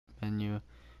menu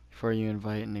before you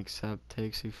invite and accept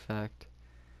takes effect.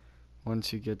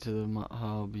 Once you get to the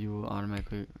hub, you will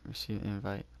automatically receive an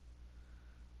invite.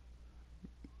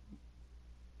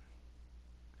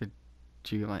 Did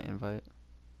you get my invite?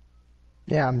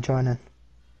 Yeah, I'm joining.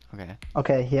 Okay.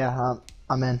 Okay, yeah,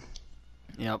 I'm in.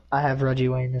 Yep. I have Reggie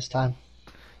Wayne this time.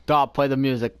 Stop, play the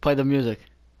music. Play the music.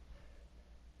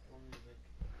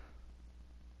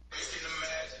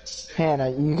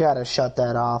 Hannah, you gotta shut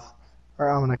that off, or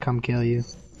I'm gonna come kill you.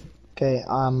 Okay,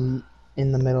 I'm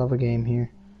in the middle of a game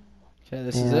here. Okay,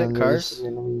 this is it, Cars.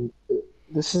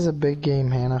 This is a big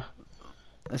game, Hannah.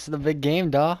 This is the big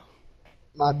game, duh.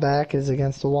 My back is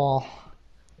against the wall.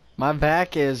 My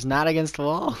back is not against the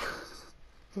wall.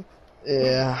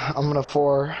 Yeah, I'm gonna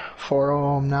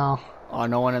 4-0 him now. Oh,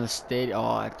 no one in the stadium.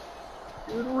 Oh,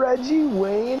 Dude, Reggie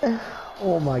Wayne.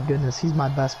 Oh my goodness, he's my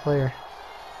best player.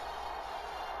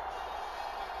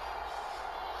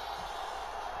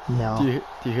 No. do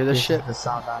you hear this shit? Is the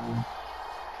sound on you.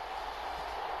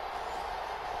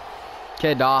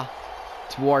 Okay, duh.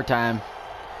 It's wartime.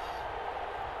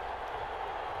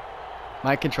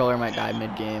 My controller might die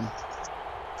mid-game.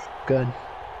 Good.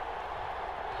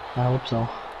 I hope so.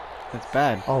 That's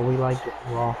bad. Oh, we like it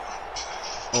raw.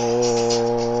 Oh.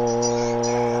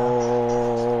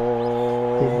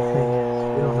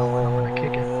 You don't know when I'm gonna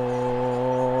kick it.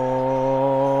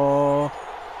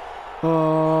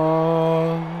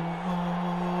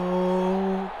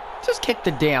 Just kick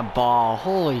the damn ball.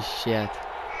 Holy shit.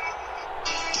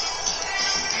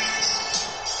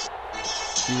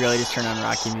 You really just turned on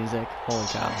Rocky music? Holy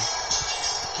cow.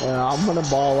 Yeah, I'm gonna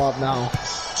ball up now.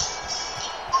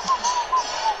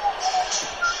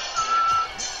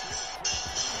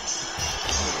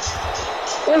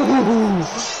 Ooh.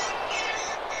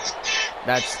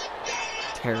 That's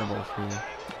terrible for you.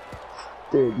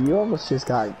 Dude, you almost just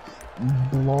got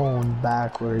blown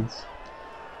backwards.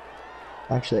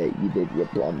 Actually, you did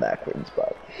get blown backwards,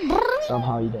 but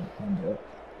somehow you didn't do it.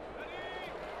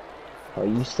 Oh,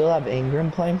 you still have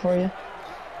Ingram playing for you?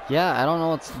 Yeah, I don't know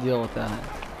what's the deal with that.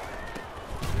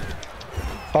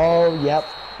 Oh, yep.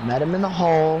 Met him in the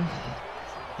hole.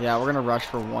 Yeah, we're gonna rush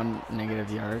for 1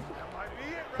 negative yard.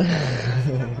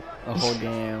 The whole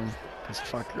game. Cause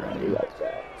fuck running.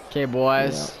 Okay,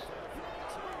 boys.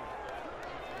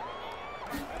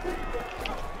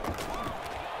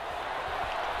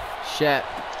 Yeah. Shit.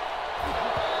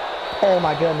 Oh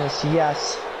my goodness,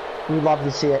 yes. We love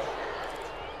to see it.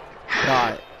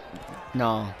 God.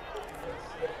 No.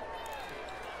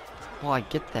 Well, I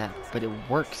get that, but it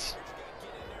works.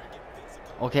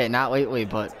 Okay, not lately,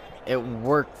 but it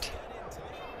worked.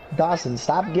 Dawson,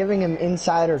 stop giving him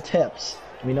insider tips.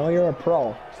 We know you're a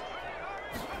pro.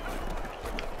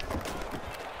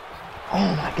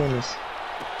 Oh my goodness.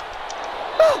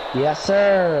 Yes,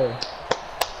 sir.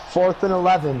 4th and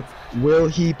 11. Will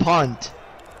he punt?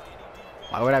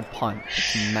 Why would I punt?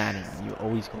 It's Madden. You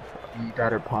always go for it. You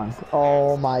better punt.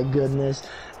 Oh my goodness.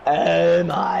 Oh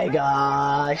my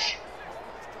gosh.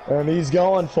 And he's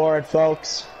going for it,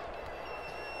 folks.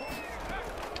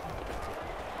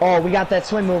 Oh, we got that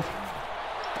swing move.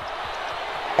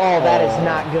 Oh, that is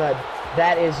not good.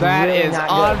 That is really not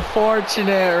good.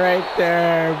 Unfortunate right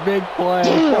there. Big play.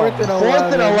 4th and 11.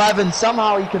 4th and 11.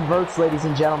 Somehow he converts, ladies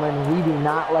and gentlemen. We do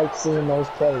not like seeing those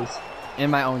plays. In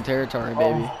my own territory,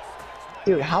 baby. Oh.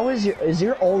 Dude, how is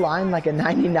your O-line like a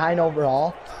 99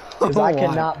 overall? Because I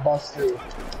cannot bust through.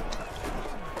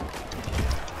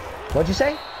 What'd you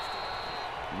say?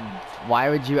 Why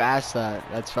would you ask that?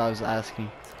 That's what I was asking.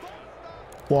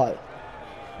 What?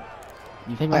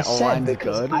 You think my O-line's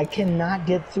good? I cannot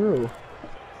get through.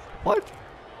 What?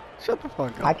 Shut the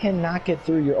fuck up. I cannot get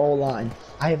through your O-line.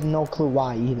 I have no clue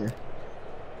why either.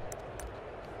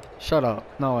 Shut up.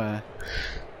 No way.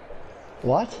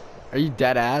 What? Are you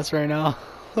dead ass right now?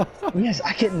 Yes,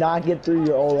 I cannot get through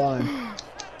your O-line.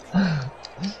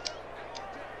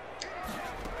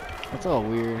 That's all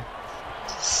weird.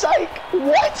 Psych!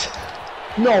 What?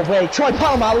 No way. Troy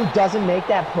Polamalu doesn't make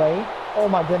that play? Oh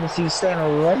my goodness, he's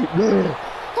standing right there.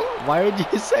 Why would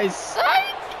you say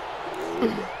psych?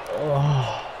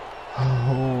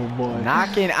 Oh boy.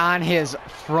 Knocking on his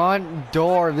front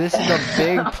door. This is a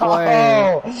big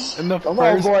play. Come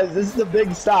on, boys. This is a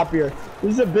big stop here.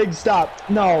 This is a big stop.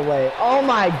 No way. Oh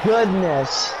my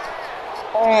goodness.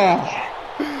 Oh.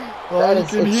 That is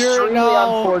extremely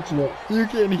unfortunate. You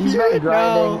can hear He's been it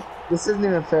grinding. now. This isn't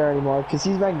even fair anymore because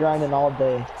he's been grinding all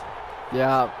day.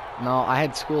 Yeah. No, I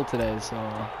had school today, so.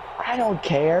 I don't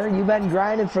care. You've been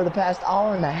grinding for the past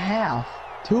hour and a half.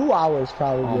 2 hours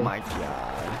probably. Oh my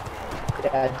god.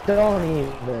 Yeah, don't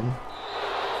even.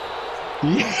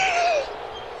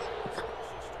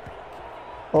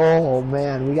 Oh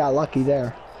man, we got lucky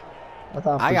there. I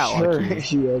thought I for got sure lucky.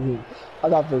 she was. I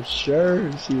thought for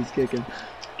sure she was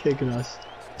kicking us.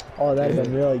 Oh, that'd have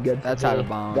been Dude, really good for that's out of me.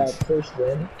 That bounds. first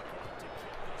win.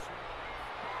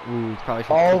 Ooh, probably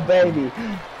should Oh kick it to baby,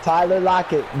 Tyler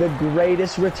Lockett, the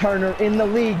greatest returner in the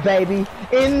league, baby,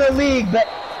 in the league.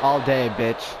 all day,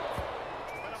 bitch.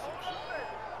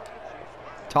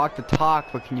 Talk the talk,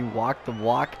 but can you walk the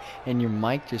walk? And your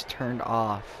mic just turned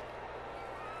off.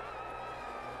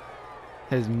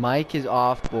 His mic is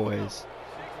off, boys.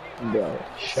 Bro,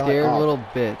 shut Scared up. little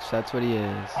bitch. That's what he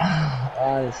is.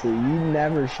 Honestly, you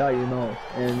never shut your mouth,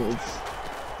 and it's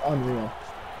unreal.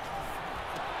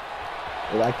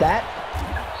 You like that?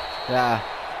 Yeah,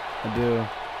 I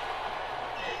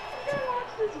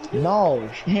do. No,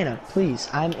 Hannah, please.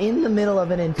 I'm in the middle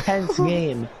of an intense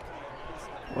game.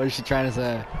 What is she trying to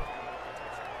say?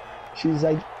 She's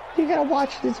like, you gotta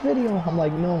watch this video. I'm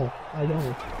like, no, I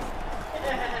don't.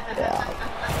 Yeah.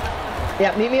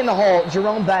 Yeah, meet me in the hole.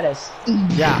 Jerome Bettis.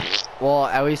 Yeah. Well,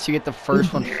 at least you get the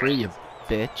first one free, you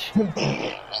bitch.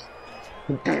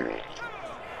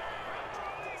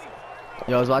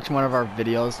 Yo, I was watching one of our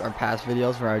videos, our past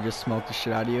videos, where I just smoked the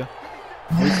shit out of you.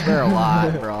 We swear a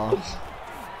lot, bro.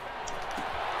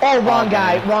 Oh, wrong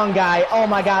guy, man. wrong guy. Oh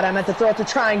my god, I meant to throw it to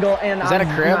triangle, and Is that a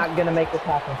I'm crib? not gonna make this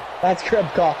happen. That's crib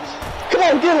call. Come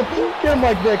on, get him! Get him,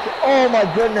 Mike Vick. Oh my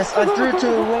goodness, I threw it to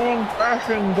the wrong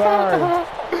passing guard.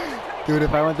 Dude,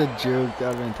 if I went to juke, that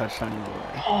would have been a touchdown either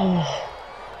way.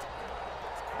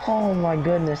 Oh my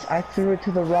goodness, I threw it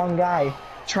to the wrong guy.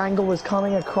 Triangle was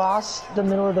coming across the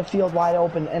middle of the field wide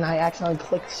open, and I accidentally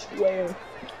clicked square.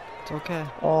 It's okay.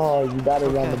 Oh, you better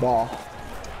Okay. run the ball.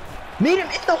 Meet him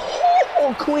in the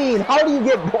hole, Queen! How do you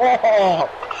get ball?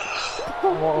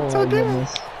 Oh It's my okay.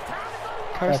 goodness.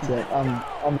 That's Carsen, it.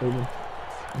 I'm leaving.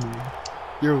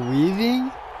 you're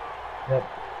leaving? Yep.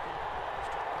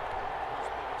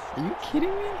 Are you kidding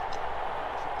me?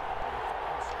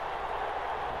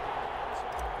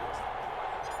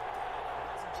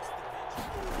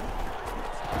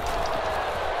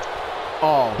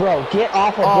 Oh. Bro, get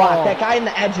off of block. That guy in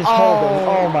the edge is holding.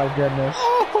 Oh my goodness.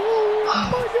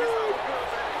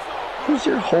 Who's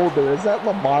your holder? Is that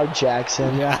Lamar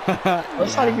Jackson? Yeah.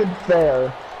 That's not even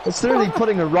fair. It's literally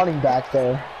putting a running back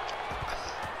there.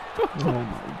 Oh my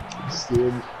goodness,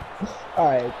 dude.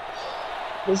 Alright.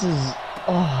 This is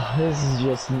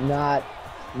just not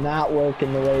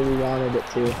working the way we wanted it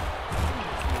to.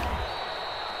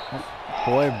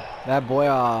 Boy, that boy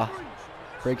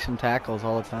breaks some tackles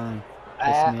all the time.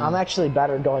 I'm actually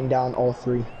better going down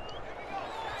 0-3.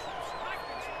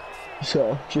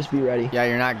 So, just be ready. Yeah,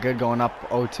 you're not good going up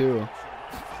 0-2.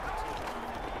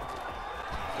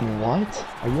 What?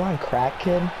 Are you on crack,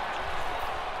 kid?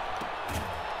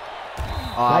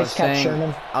 Nice catch,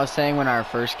 Sherman. I was saying when our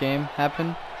first game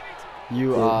happened,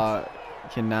 you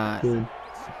cannot. Dude,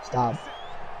 stop.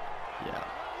 Yeah,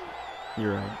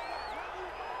 you're right.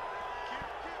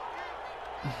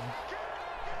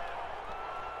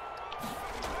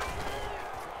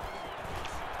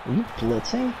 Are you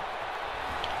blitzing?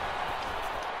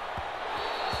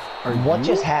 What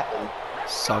just happened?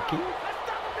 Sucky?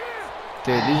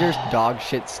 Dude, these are dog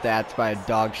shit stats by a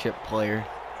dog shit player.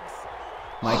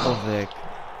 Michael Vick.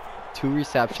 2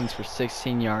 receptions for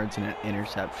 16 yards and an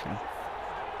interception.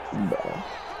 Bro.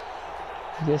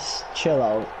 Just chill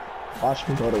out. Watch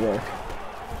me go to work.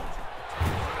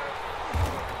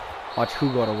 Watch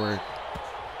who go to work.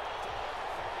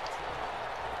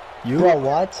 You? Bro,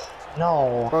 what?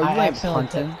 No. Bro, you I ain't accidentally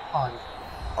punting. clicked punt.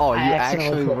 Oh, you I accidentally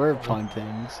actually clicked were punt.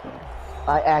 punting, so.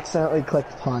 I accidentally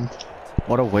clicked punt.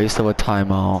 What a waste of a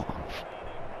timeout.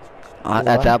 At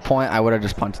What? that point, I would have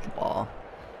just punted the ball.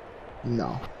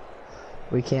 No.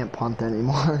 We can't punt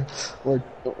anymore.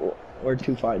 We're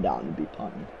too far down to be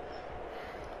punting.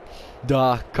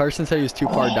 Duh. Carson said he was too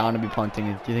far down to be punting.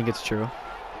 Do you think it's true?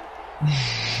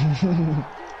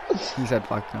 He said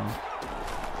fuck no.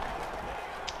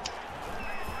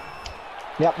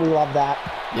 Yep, we love that.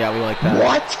 Yeah, we like that.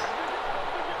 What?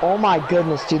 Oh my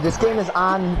goodness, dude. This game is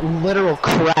on literal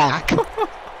crack.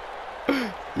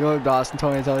 You know what Dawson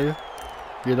told me to tell you?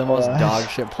 You're the most dog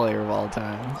shit player of all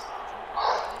time.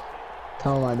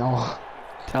 Tell him I know.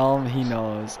 Tell him he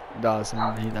knows, Dawson.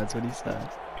 That's what he said.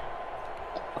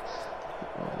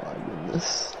 Oh my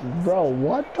goodness. Bro,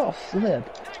 what the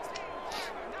flip?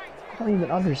 I don't even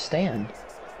understand.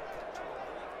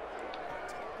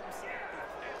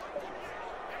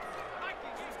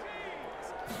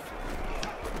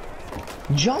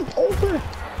 Jump over!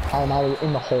 Palomalu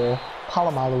in the hole.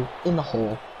 Palomalu in the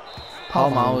hole.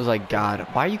 Palomalo was like, God,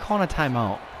 why are you calling a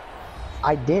timeout?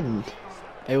 I didn't.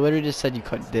 It literally just said you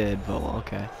did, but well,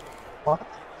 okay. What?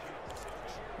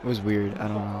 It was weird. I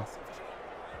don't know.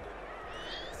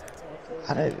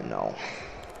 I don't even know.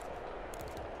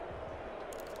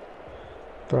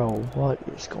 Bro, what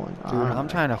is going Dude, on? I'm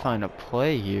trying to find a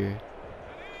play here.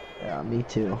 Yeah, me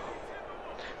too.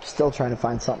 Still trying to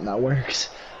find something that works.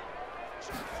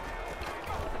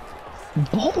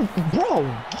 Bro,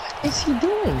 what is he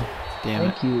doing? Damn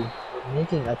it. Thank you for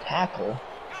making a tackle.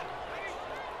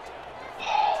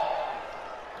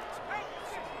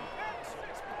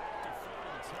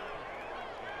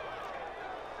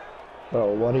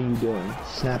 Bro, what are you doing?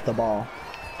 Snap the ball.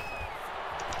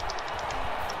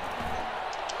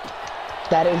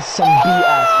 That is some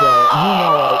BS, bro. You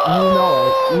know it. You know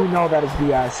it. You know that is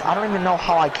BS. I don't even know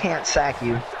how I can't sack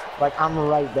you. Like, I'm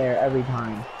right there every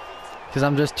time. Because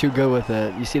I'm just too good with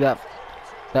it. You see that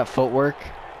footwork?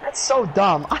 That's so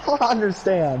dumb. I don't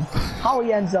understand how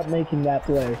he ends up making that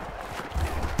play.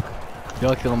 You're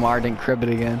lucky Lamar didn't crib it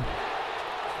again.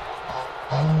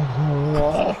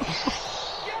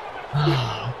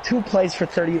 2 plays for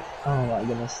 30. Oh my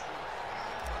goodness.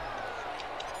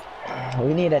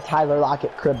 We need a Tyler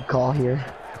Lockett crib call here.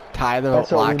 Tyler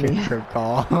Lockett crib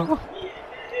call.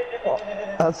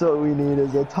 That's what we need,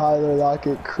 is a Tyler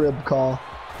Lockett crib call.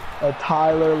 A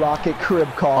Tyler Lockett crib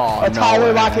call. Oh, a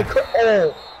Tyler no Lockett crib.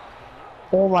 Oh.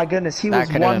 Oh my goodness, he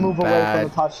was one move away from a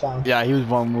touchdown. Yeah, he was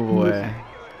one move away.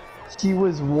 He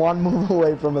was one move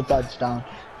away from a touchdown.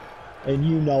 And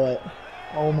you know it.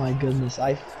 Oh my goodness,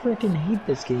 I freaking hate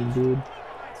this game, dude.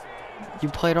 You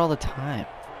play it all the time.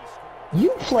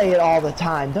 You play it all the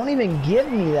time. Don't even give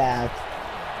me that.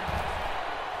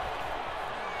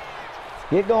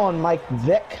 Get going, Mike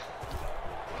Vick.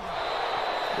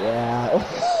 Yeah.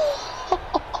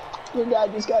 Your guy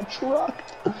just got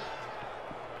trucked. You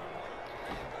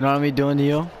know what I'm doing to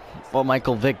you? What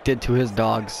Michael Vick did to his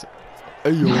dogs.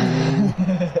 Ayo.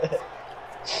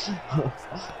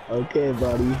 Okay,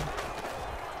 buddy.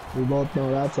 We both know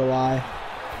that's a lie.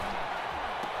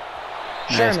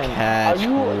 Nice Sherman, catch. are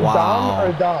you Wow. dumb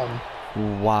or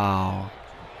dumb? Wow.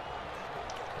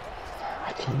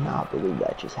 I cannot believe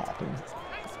that just happened.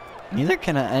 Neither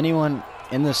can anyone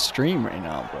in the stream right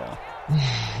now, bro.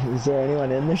 Is there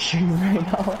anyone in the stream right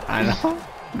now? I know.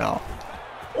 No.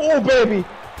 Oh, baby.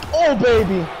 Oh,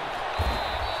 baby.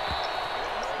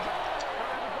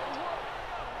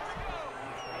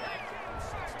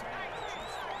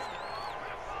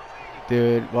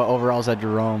 Dude, what overall's at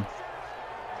Jerome?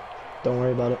 Don't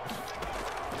worry about it.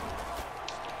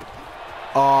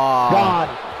 Oh, God.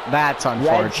 that's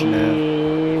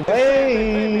unfortunate.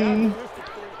 Reggie.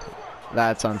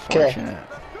 That's unfortunate.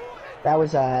 That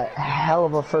was a hell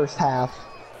of a first half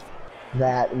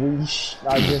that we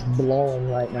are just blowing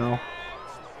right now.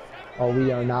 Oh,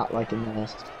 we are not liking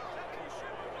this.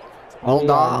 Hold We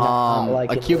are not on. A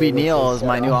liking QB this Neal is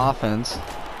my new offense.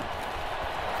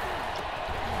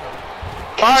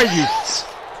 Are you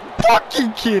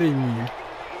fucking kidding me?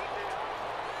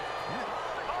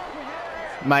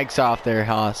 Mike's off there,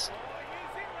 Haas.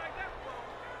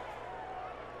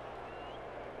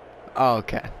 Oh,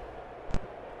 okay.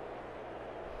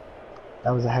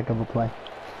 That was a heck of a play.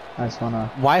 I just wanna.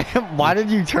 Why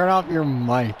did you turn off your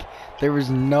mic? There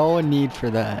was no need for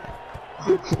that.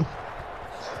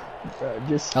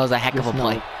 Just. That was a heck of a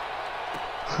play.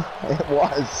 It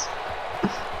was.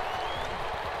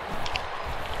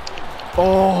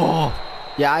 Oh,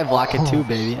 yeah, I block it too,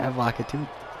 baby. I block it too.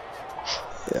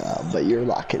 Yeah, but your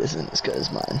Lockett isn't as good as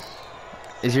mine.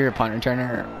 Is your punt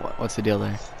returner, or what's the deal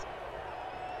there?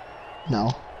 No.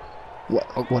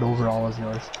 What overall is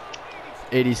yours?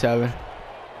 87.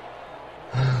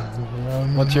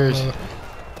 What's yours?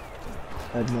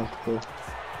 I have no clue.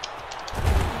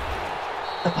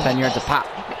 10 yards a pop.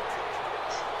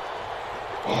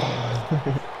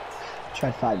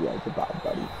 Try 5 yards of Bob,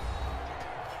 buddy.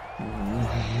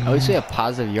 At least we have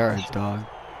positive yards, dog.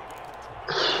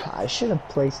 I should have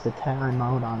placed the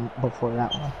timeout on before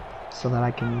that one, so that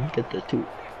I can get the 2.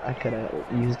 I could have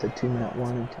used the 2-minute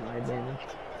warning to my advantage.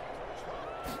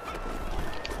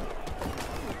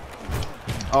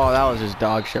 Oh, that was just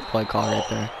dog shit play call right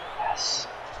there. Yes.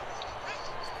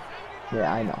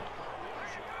 Yeah, I know.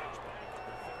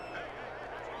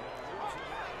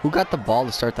 Who got the ball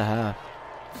to start the half?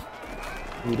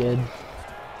 We did.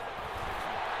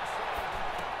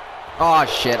 Oh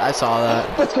shit, I saw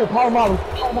that. Let's go, power model,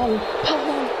 power model, power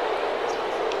model.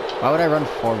 Why would I run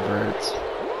 4 verts?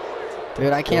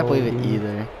 Dude, I can't believe it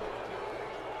either.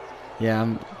 Yeah,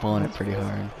 I'm pulling it pretty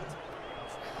hard.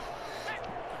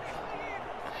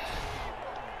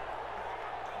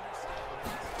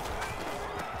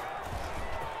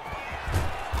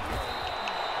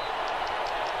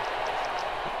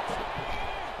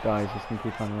 Guys, just gonna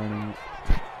keep on running.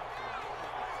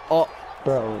 Oh,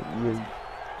 Bro,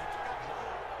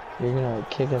 you're gonna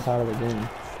kick us out of the game.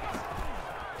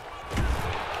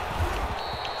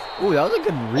 ooh, that was a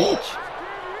good reach.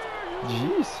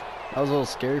 Jeez, that was a little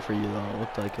scary for you though. It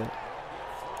looked like it.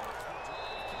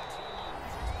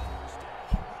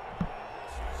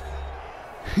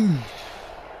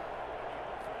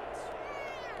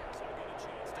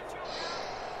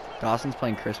 Dawson's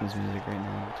playing Christmas music right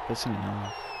now. It's pissing me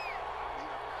off.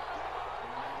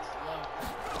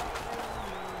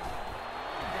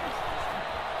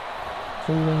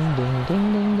 Ring ding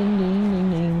ding ding ding ding ding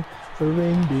ding.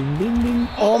 Ring ding ding ding.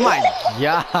 Oh my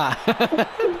god!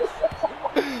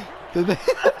 Did they?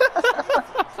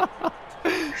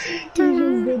 You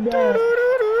just did that.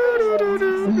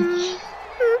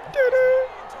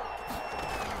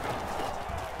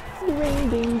 Ring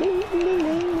ding ding ding ding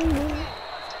ding ding.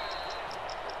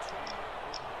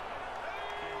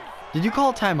 Did you call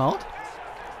a timeout?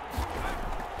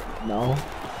 No.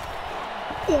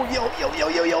 Oh,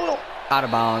 yo. Out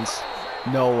of bounds.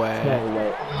 No way. No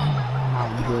way. Oh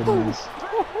my goodness.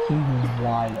 He was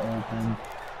wide open.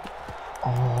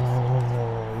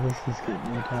 Oh, this is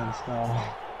getting intense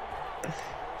now.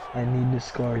 I need to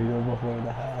score here before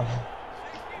the half.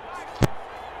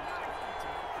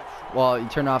 Well, you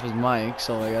turned off his mic,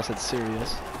 so I guess it's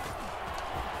serious.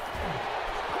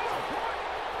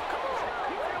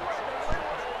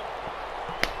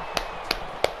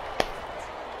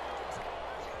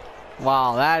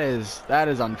 Wow, that is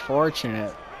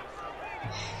unfortunate.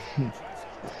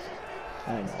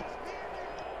 I know.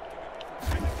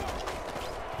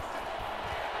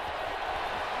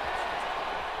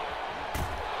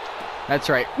 That's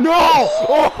right. No!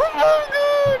 Oh my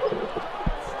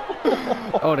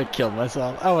god! I would have killed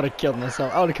myself. I would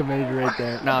have committed right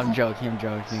there. No, I'm joking.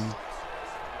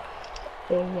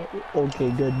 Oh my,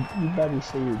 okay, good. You better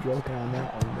say you're joking on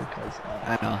that one because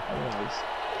I know. Otherwise,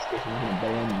 this game's gonna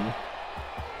ban you.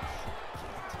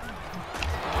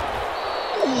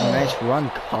 Nice run,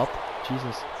 Cup.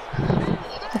 Jesus.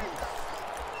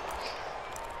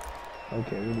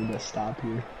 Okay, we need to stop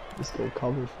here. Let's go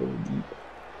cover for the deep.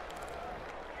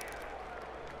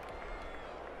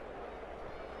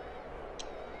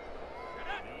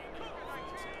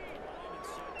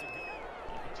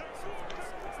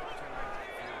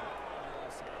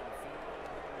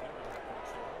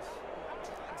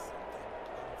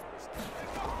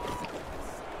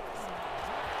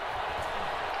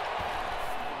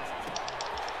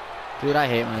 Dude, I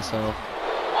hate myself.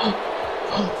 I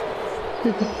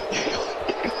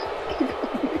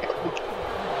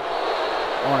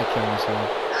want to kill myself.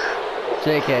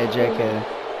 JK.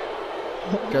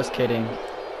 Just kidding.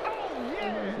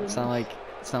 It's not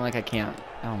like I can't.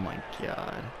 Oh my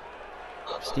god.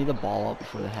 Just need the ball up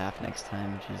before the half next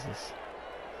time. Jesus.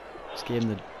 Just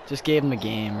gave him the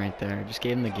game right there. Just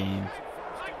gave him the game.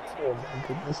 Oh my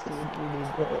goodness, dude.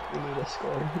 We need a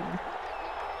score here.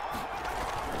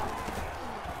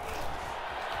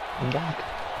 I'm back.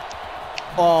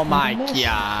 Oh my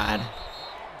god.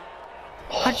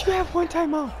 How'd you have one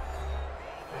timeout?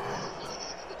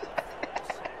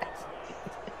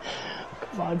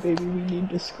 Come on, baby, we need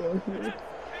to score here.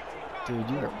 Dude,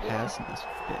 you are passing this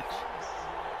bitch.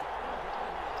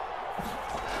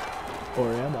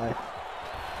 Or am I?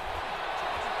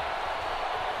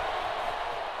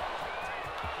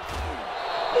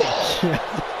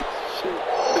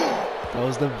 That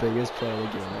was the biggest play of the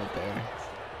game right there.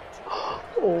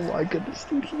 Oh my goodness,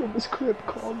 dude, he almost crip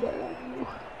called that on you.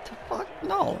 What the fuck?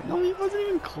 No, he wasn't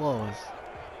even close.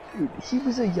 Dude, he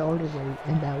was a yard away,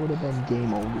 and that would have been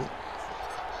game over.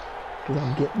 Because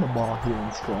I'm getting the ball here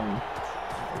and scoring.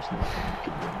 There's nothing you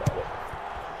can do about it.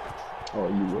 Oh,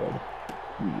 you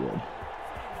would.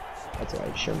 That's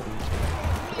right, Sherman. Oh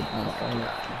my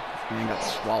god. Man got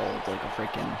swallowed like a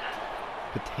freaking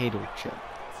potato chip.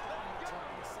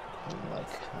 Like,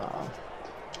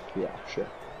 yeah, sure.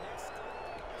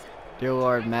 Dear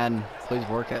Lord, Madden, please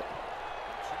work it.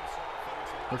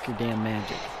 Work your damn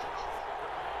magic.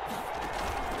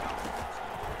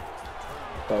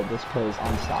 Bro, this play is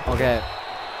unstoppable. Okay,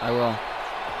 I will.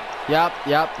 Yep.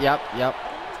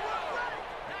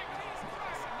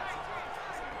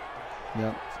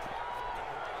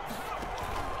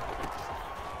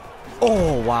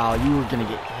 Oh, wow, you were gonna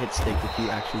get hit sticked if you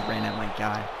actually ran at my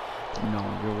guy. No,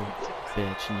 you're a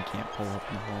bitch and you can't pull up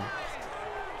in the hole.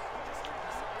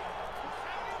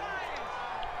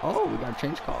 Oh, we got a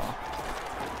change call.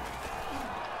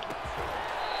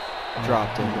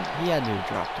 Dropped it. He had to have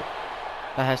dropped it.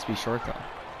 That has to be short though.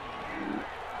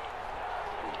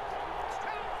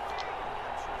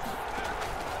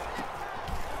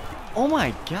 Oh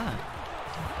my god.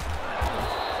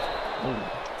 Oh.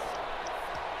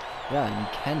 Yeah, you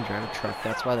can drive a truck.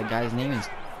 That's why the guy's name is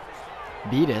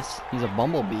Beatus. He's a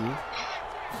bumblebee.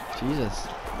 Jesus.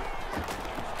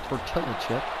 Tortilla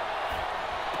chip.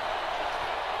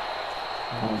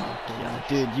 Oh my god.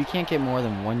 Dude, you can't get more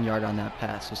than 1 yard on that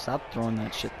pass, so stop throwing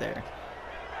that shit there.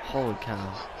 Holy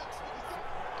cow.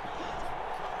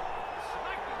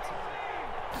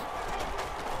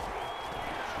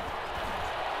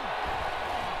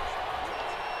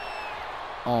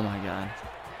 Oh my god.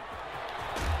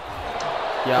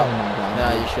 Yeah, Oh my god.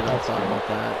 yeah, you should have That's thought good. about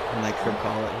that. And I could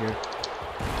call it here.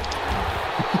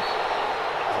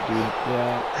 Dude,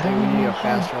 Yeah, I hey, don't we even need know a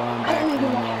faster how, one I back don't even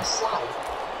in know how there. to slide.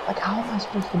 Like, how am I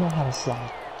supposed to know how to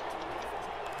slide?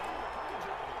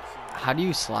 How do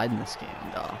you slide in this game,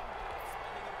 though?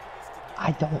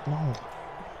 I don't know.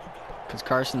 Because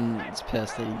Carson is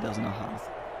pissed that he doesn't know how.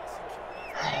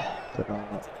 But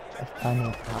if I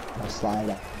know how to slide,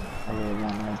 I really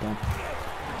want to right there.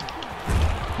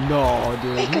 No,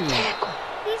 dude. Make a tackle!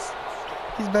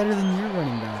 He's better than your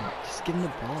running back. Just give him the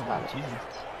ball. Not a Jesus.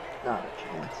 chance. Not a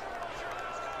chance.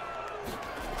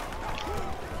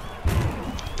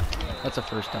 That's a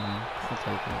first down. I'll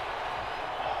take it.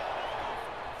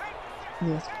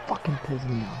 Yeah, it's fucking pissing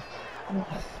me off. I don't know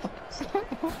how to fucking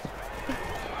slide.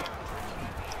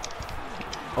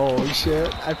 Oh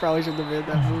shit! I probably shouldn't have made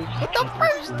that move. But the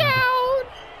first down.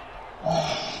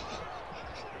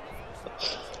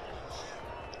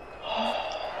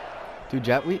 Do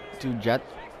jet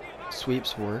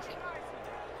sweeps work?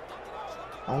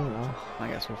 I don't know. I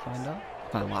guess we'll find out.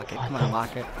 Come on, lock it. Come on,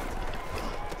 lock it.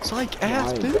 Psych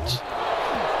ass, Nice. bitch.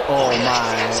 Oh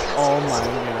my. Oh my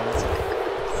god.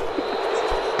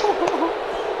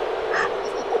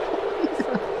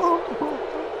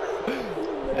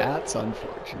 That's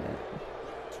unfortunate.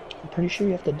 I'm pretty sure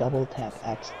you have to double tap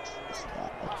X to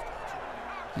slide.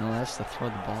 No, that's to throw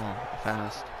the ball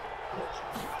fast.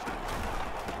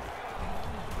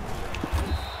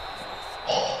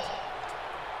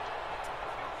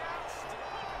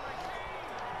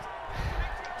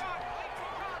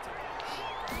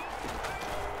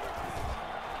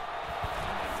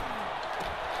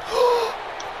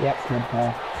 Yep, good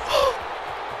ball.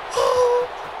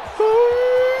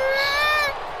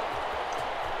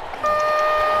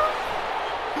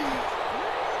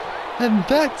 And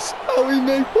that's how we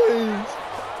make plays.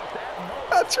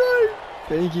 That's right.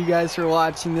 Thank you guys for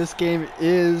watching. This game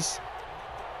is...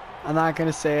 I'm not going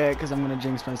to say it because I'm going to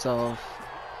jinx myself.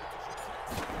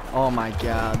 Oh my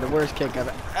god. The worst kick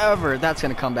I've ever... That's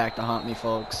going to come back to haunt me,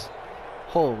 folks.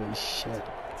 Holy shit.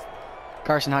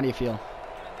 Carson, how do you feel?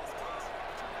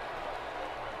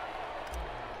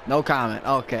 No comment.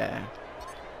 Okay.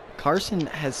 Carson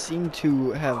has seemed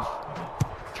to have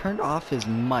turned off his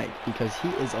mic because he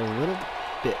is a little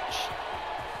bitch.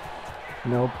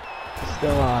 Nope.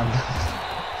 Still on.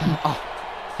 Oh,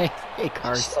 hey,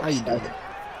 Carson. How you doing?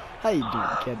 How you doing,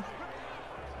 kid?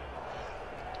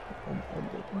 Oh my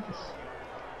goodness.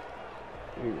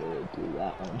 We really do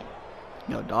that one.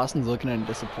 No, Dawson's looking at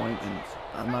disappointment.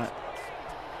 I'm not.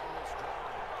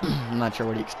 I'm not sure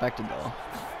what he expected though.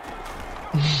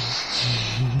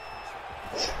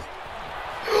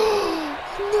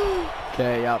 No.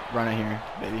 Okay, yep, run it here,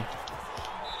 baby.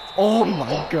 Oh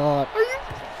my god. Are you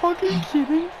fucking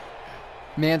kidding?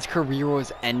 Man's career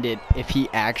was ended if he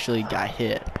actually got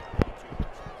hit.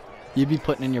 You'd be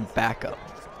putting in your backup.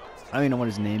 I don't even know what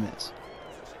his name is.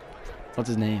 What's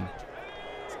his name?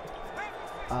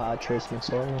 Trace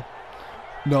McSorley.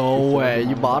 No way.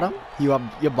 You bought him?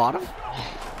 You bought him?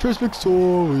 Trace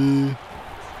McSorley.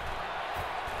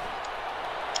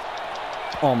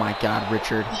 Oh my god,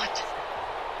 Richard. What?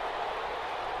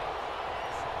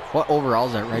 What overall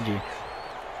is that, Reggie?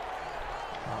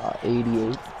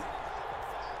 88.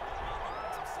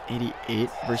 88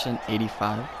 versus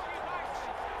 85.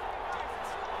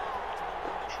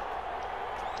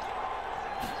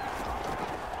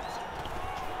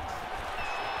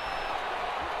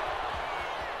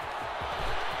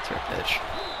 That's right, bitch.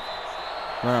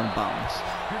 Run out of bounds.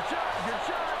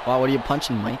 Wow, what are you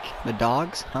punching, Mike? The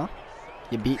dogs, huh?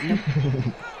 You beating them?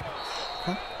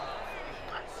 Huh?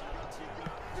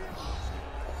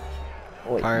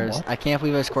 Wait, Cars, what? I can't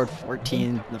believe I scored 14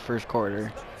 in the first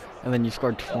quarter, and then you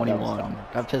scored 21.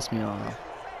 That pissed me off.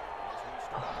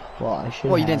 Well, I should.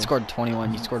 Well, you didn't score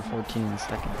 21. You scored 14 in the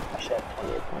second. I should have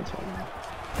 28 points right now.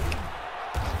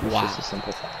 It's Wow. just a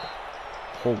simple fact.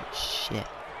 Holy shit.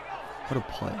 What a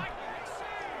play.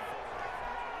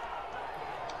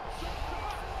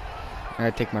 I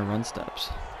gotta take my run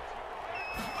steps.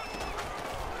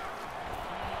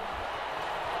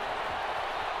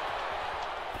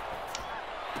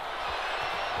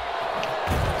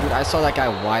 Dude, I saw that guy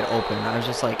wide open. I was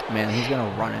just like, man, he's gonna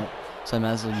run it. So I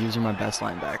might as well use my best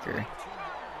linebacker.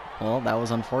 Well, that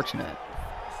was unfortunate.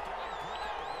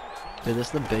 Dude, this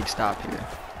is the big stop here.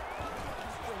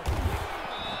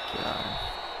 Oh, God.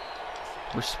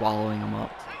 We're swallowing him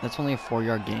up. That's only a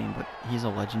 4-yard gain, but he's a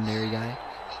legendary guy,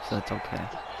 so that's okay.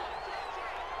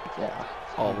 Yeah.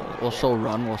 Oh, we'll show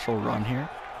run. We'll show run here.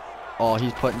 Oh,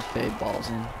 he's putting fade balls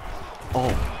in.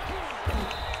 Oh.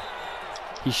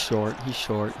 He's short. He's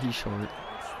short. He's short.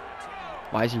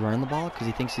 Why is he running the ball? Because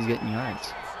he thinks he's getting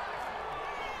yards.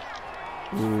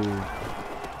 Ooh.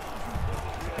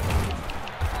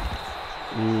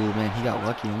 Ooh, man, he got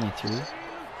lucky. Only 3.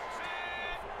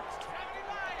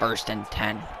 1st and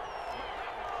 10.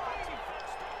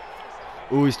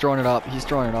 Ooh, he's throwing it up. He's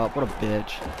throwing it up. What a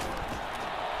bitch.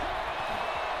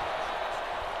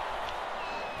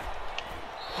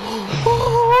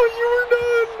 Oh, you were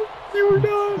done. You were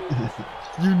done.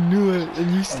 You knew it,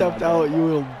 and you stepped out, you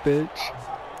little bitch.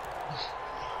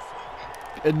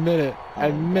 Admit it.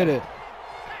 Admit it.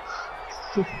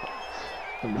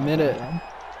 Admit it.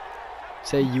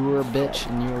 Say you were a bitch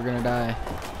and you were gonna die.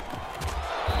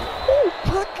 Oh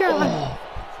my God.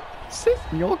 Sit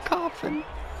in your coffin.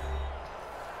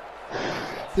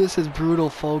 This is brutal,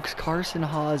 folks. Carsen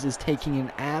Haas is taking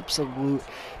an absolute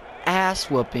ass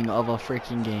whooping of a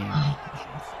freaking game.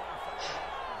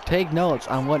 Take notes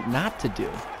on what not to do.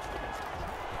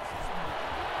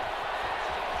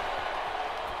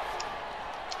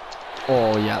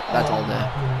 Oh yeah, that's all day.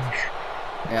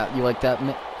 Yeah, you like that,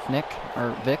 Nick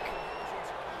or Vic?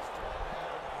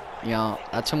 Yeah,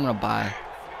 that's who I'm gonna buy.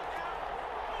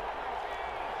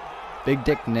 Big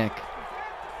Dick Nick.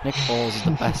 Nick Foles is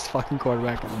the best fucking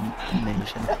quarterback in the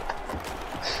nation.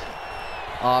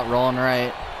 Rolling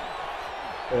right.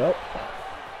 Yep.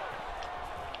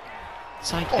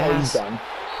 Psych He's ass. done.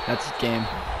 That's a game.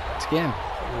 It's a game.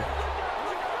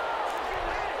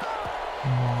 Oh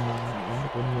my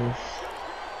goodness.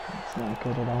 It's not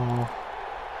good at all.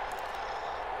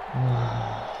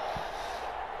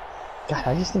 God,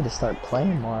 I just need to start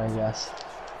playing more, I guess.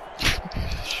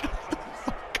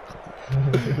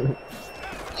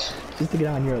 Just to get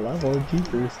on your level,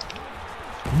 jeepers.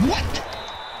 What?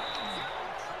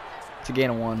 It's a gain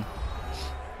of 1.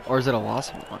 Or is it a loss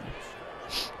of 1?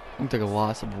 I think a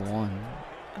loss of 1.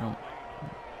 I don't.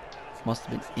 Must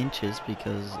have been inches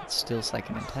because it's still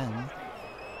 2nd and 10.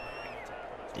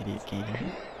 Idiot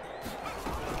game.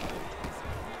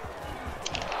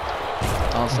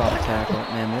 I'll stop tackle.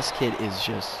 Man, this kid is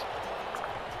just.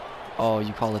 Oh,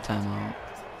 you call the timeout.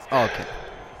 Oh, okay.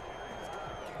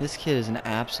 This kid is an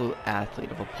absolute athlete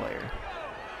of a player.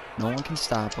 No one can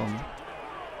stop him.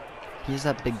 He has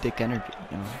that big dick energy,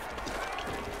 you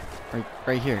know.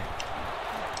 Right here.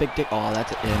 Big dick. Oh,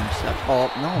 that's an intercept. Oh,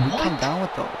 no, we come down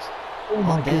with those. Oh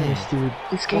my day. goodness, dude.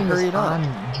 This game We'll hurry is it up. on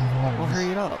drugs. We'll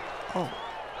hurry it up. Oh,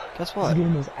 guess This what?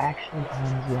 game is actually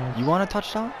on drugs. You want a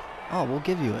touchdown? Oh, we'll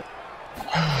give you it.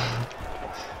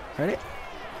 Ready?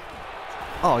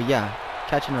 Oh, yeah.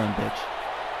 Catch and run, bitch.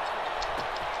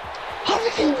 How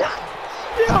did he not?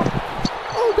 Yeah.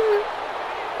 Oh, dude.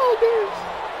 Oh,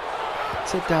 dude.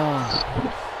 Sit down.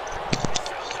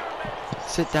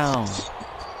 Sit down.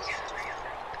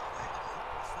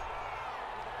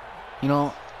 You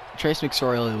know, Trace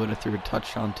McSorley would have threw a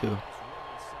touchdown too.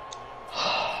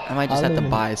 I might just have to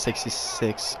buy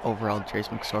 66 overall Trace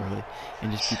McSorley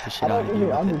and just beat the shit I out don't of you really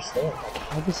with it. understand like,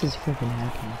 how this is freaking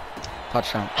happening.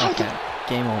 Touchdown. How Okay.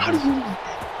 Game How do over. you?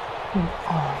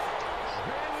 Oh,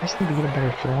 I just need to get a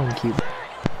better throwing cube.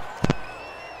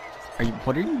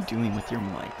 What are you doing with your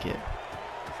mic, kid?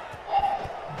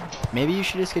 Maybe you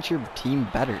should just get your team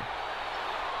better.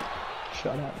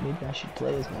 Shut up. Maybe I should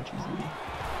play as much as you.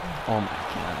 Oh my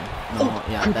God. No,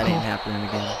 yeah, that ain't happening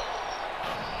again.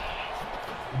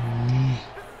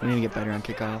 We need to get better on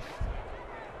kickoff.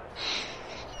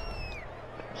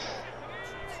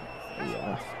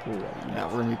 Yeah.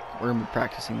 Yeah, we're gonna be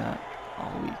practicing that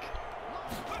all week.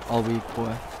 All week,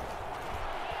 boy.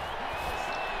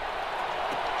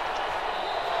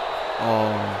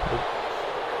 Oh.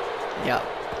 Yeah.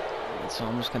 So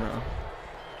I'm just gonna.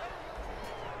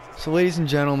 So, ladies and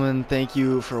gentlemen, thank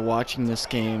you for watching this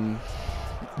game.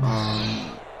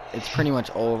 It's pretty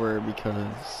much over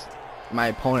because my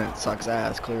opponent sucks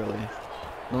ass. Clearly,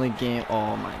 the only game.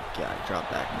 Oh my God! Drop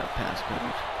back into pass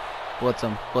coverage. Blitz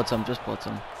him, just blitz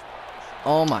him.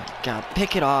 Oh my God!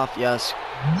 Pick it off, yes.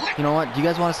 You know what? Do you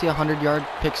guys want to see a 100-yard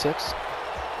pick six?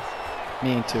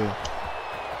 Me too.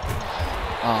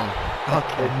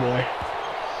 Okay. Boy.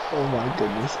 Oh my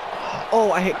goodness.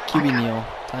 Oh, I hit QB kneel.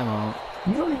 Timeout.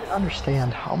 You don't even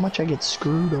understand how much I get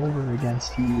screwed over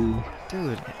against you.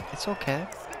 Dude, it's okay.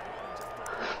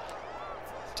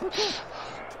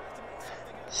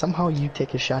 Somehow you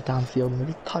take a shot downfield and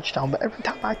it's a touchdown, but every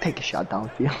time I take a shot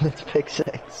downfield, it's pick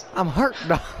six. I'm hurt,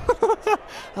 dog.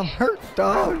 I'm hurt,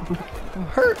 dog. I'm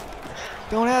hurt.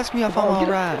 Don't ask me if I'm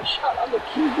alright. Shot on the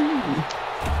QB.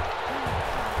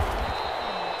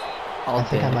 I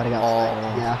think I might have got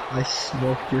sacked. Yeah, I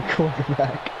smoked your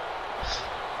quarterback.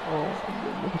 Oh my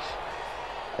goodness.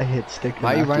 I hit stick.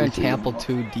 Why are you running Tampa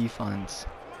 2 defense?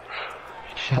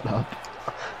 Shut up.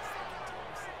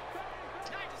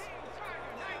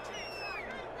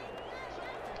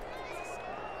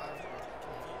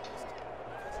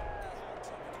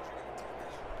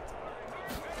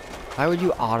 Why would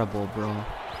you audible, bro?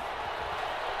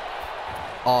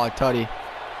 Oh, Tutty.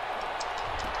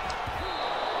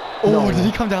 Oh, No. did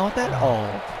he come down with that? Oh.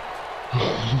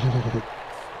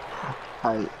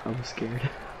 I was scared.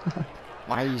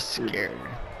 Why are you scared?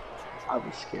 I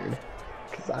was scared.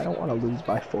 Because I don't want to lose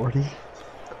by 40.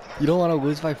 You don't want to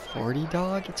lose by 40,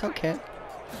 dog? It's okay.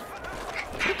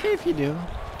 It's okay if you do.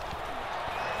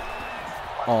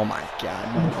 Oh my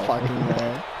god, no fucking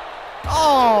way.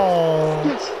 Oh!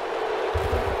 Yes!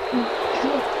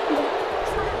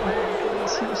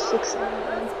 He was 6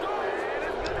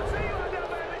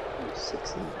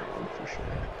 for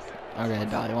sure. Okay,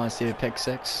 dog, you want to see the pick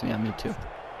 6? Yeah, me too.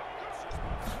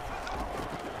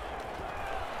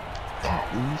 God,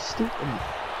 you stupid.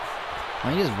 Why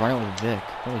don't you just run it with Vic?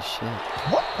 Holy shit.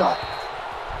 What the?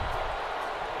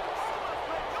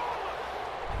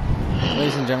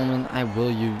 Ladies and gentlemen, I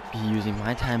will be using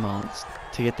my timeouts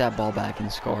to get that ball back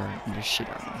and score and just shit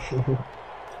on me.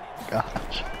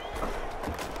 Gosh.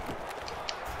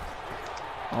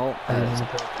 Oh, that is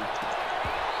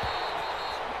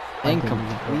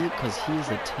incomplete because he's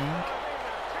a tank.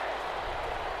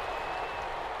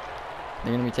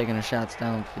 They're gonna be taking the shots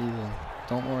downfield.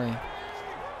 Don't worry.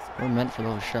 We're meant for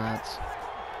those shots.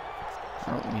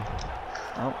 Aren't we?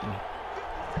 Aren't we?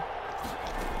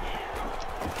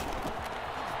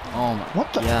 Oh my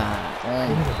What the? god. Oh I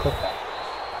my. need to click that.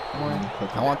 Don't worry.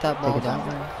 I want that ball. Don't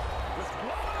worry.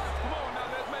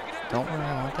 Don't worry.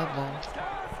 I want that ball.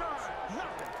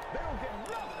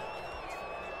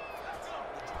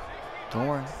 Don't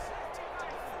worry.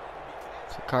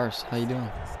 So, Carsen, how you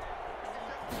doing?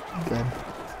 Good.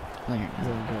 No, you're not.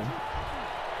 Really good.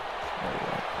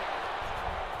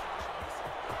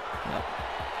 Yep.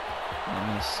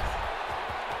 Nice.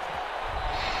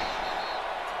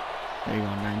 There you go,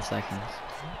 9 seconds.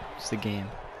 It's the game.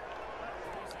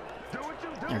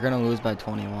 You're gonna lose by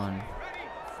 21.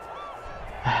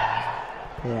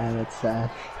 Yeah, that's sad.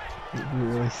 It's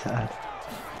really sad.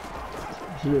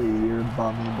 It's really your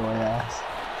bummy boy ass.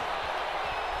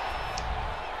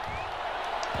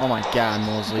 Oh my god,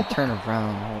 Mosley, turn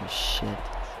around. Holy shit.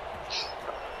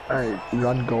 Alright,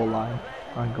 run goal line.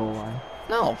 Run goal line.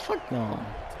 No, fuck no.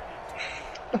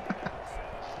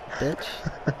 Bitch.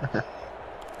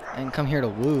 I didn't come here to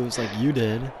lose like you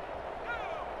did.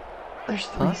 There's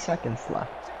 3 seconds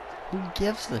left. Who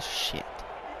gives a shit?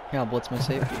 Here, I'll blitz my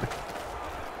safety.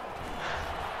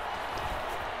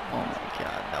 Oh my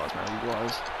god, that was my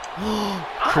gloves.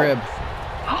 Crib.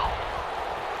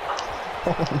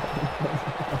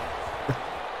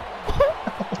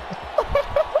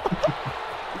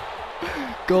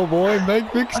 Go boy,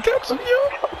 Meg Vic's catching you.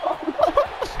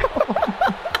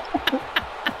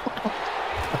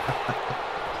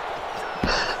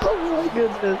 Oh my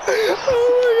goodness. Oh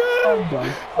my god. I'm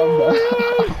done. I'm done.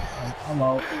 I'm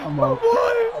out. I'm My out. boy,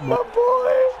 I'm my out.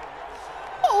 boy.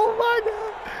 Oh my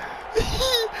god.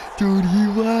 Dude, he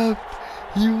left.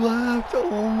 He left.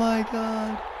 Oh my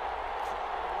god.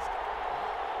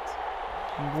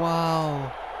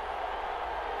 Wow.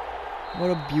 What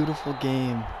a beautiful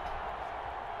game.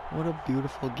 What a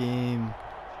beautiful game.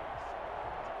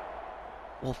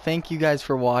 Well, thank you guys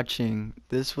for watching.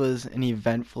 This was an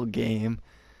eventful game.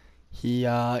 He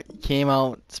came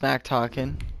out smack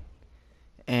talking,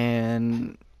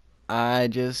 and I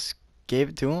just gave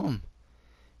it to him.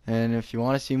 And if you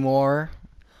want to see more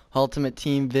Ultimate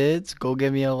Team vids, go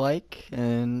give me a like,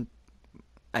 and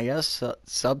I guess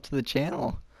sub to the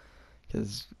channel.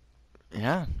 Because,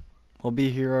 yeah, we'll be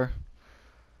here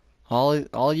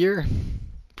all year,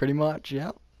 pretty much,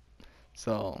 yep.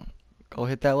 So, go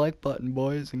hit that like button,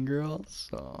 boys and girls.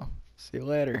 So, see you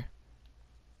later.